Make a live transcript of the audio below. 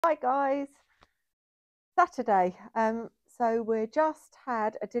Hi guys, Saturday. So we just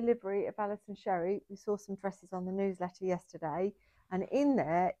had a delivery of Alison Sheri. We saw some dresses on the newsletter yesterday, and in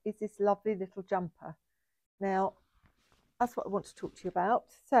there is this lovely little jumper. Now, that's what I want to talk to you about.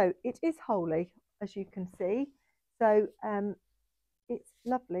 So it is holey, as you can see. So it's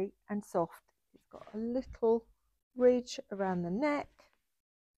lovely and soft. It's got a little ridge around the neck,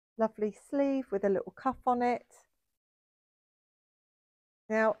 lovely sleeve with a little cuff on it.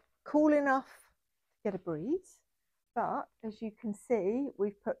 Now, cool enough to get a breeze, but as you can see,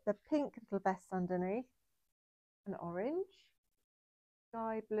 we've put the pink little vest underneath, an orange,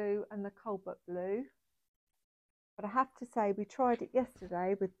 sky blue and the cobalt blue. But I have to say, we tried it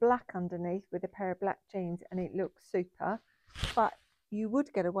yesterday with black underneath with a pair of black jeans and it looks super. But you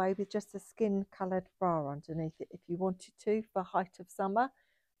would get away with just a skin coloured bra underneath it if you wanted to for height of summer.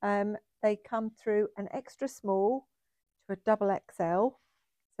 They come through an extra small to a double XL.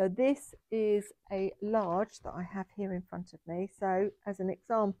 So this is a large that I have here in front of me. So as an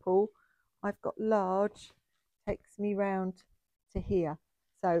example, I've got large, takes me round to here.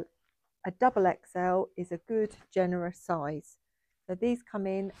 So a double XL is a good generous size. So these come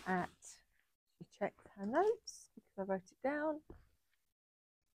in at, she checked her notes because I wrote it down,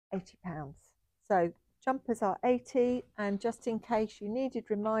 £80. So jumpers are 80, and just in case you needed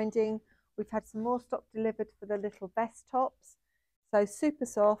reminding, we've had some more stock delivered for the little vest tops. So super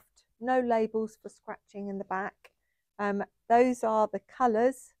soft, no labels for scratching in the back. Those are the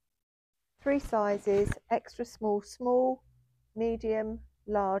colours, 3 sizes, extra small, small, medium,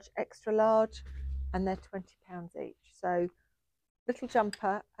 large, extra large, and they're £20 each. So little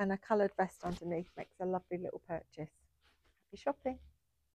jumper and a coloured vest underneath makes a lovely little purchase. Happy shopping.